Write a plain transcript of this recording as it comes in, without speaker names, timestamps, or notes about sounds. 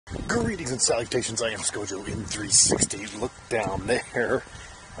Greetings and salutations, I am Scojo Insta360. Look down there,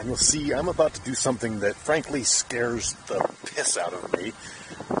 and you'll see I'm about to do something that frankly scares the piss out of me.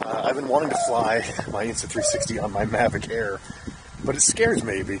 I've been wanting to fly my Insta360 on my Mavic Air, but it scares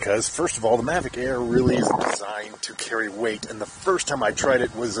me because, first of all, the Mavic Air really isn't designed to carry weight, and the first time I tried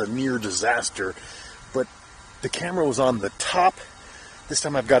it was a near disaster, but the camera was on the top. This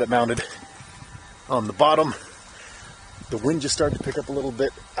time I've got it mounted on the bottom. The wind just started to pick up a little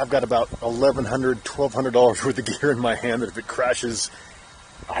bit. I've got about $1,100, $1,200 worth of gear in my hand that if it crashes,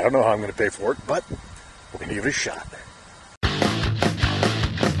 I don't know how I'm going to pay for it, but we're going to give it a shot.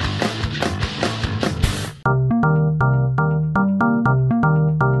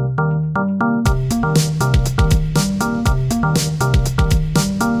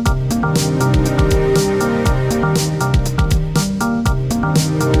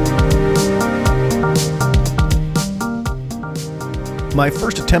 My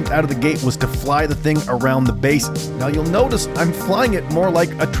first attempt out of the gate was to fly the thing around the base. Now you'll notice I'm flying it more like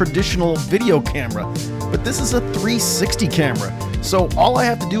a traditional video camera, but this is a 360 camera. So all I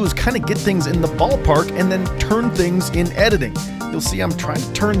have to do is kind of get things in the ballpark and then turn things in editing. You'll see I'm trying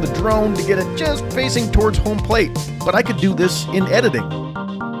to turn the drone to get it just facing towards home plate, but I could do this in editing.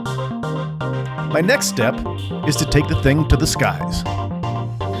 My next step is to take the thing to the skies.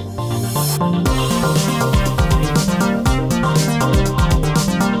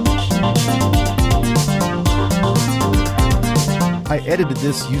 I edited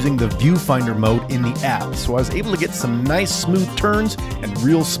this using the viewfinder mode in the app, so I was able to get some nice smooth turns and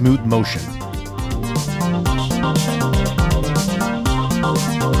real smooth motion.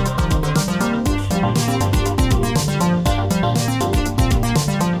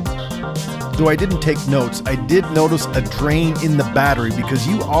 Though I didn't take notes, I did notice a drain in the battery because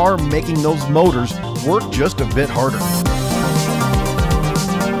you are making those motors work just a bit harder.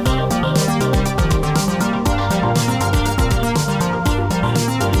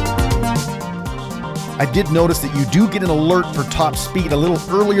 I did notice that you do get an alert for top speed a little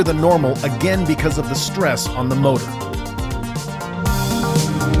earlier than normal, again because of the stress on the motor.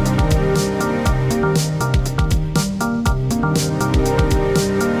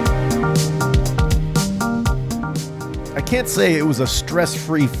 I can't say it was a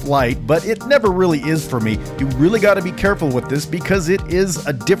stress-free flight, but it never really is for me. You really got to be careful with this because it is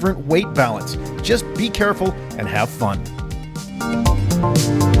a different weight balance. Just be careful and have fun.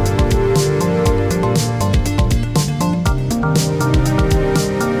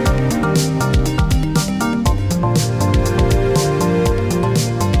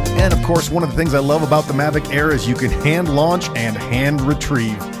 And of course, one of the things I love about the Mavic Air is you can hand launch and hand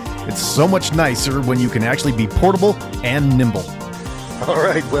retrieve. It's so much nicer when you can actually be portable and nimble. All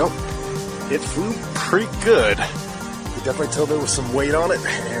right, well, it flew pretty good. You definitely tell there was some weight on it,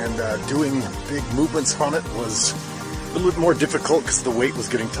 and doing big movements on it was a little bit more difficult because the weight was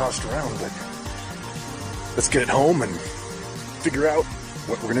getting tossed around, but let's get it home and figure out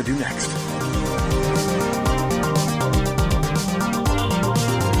what we're going to do next.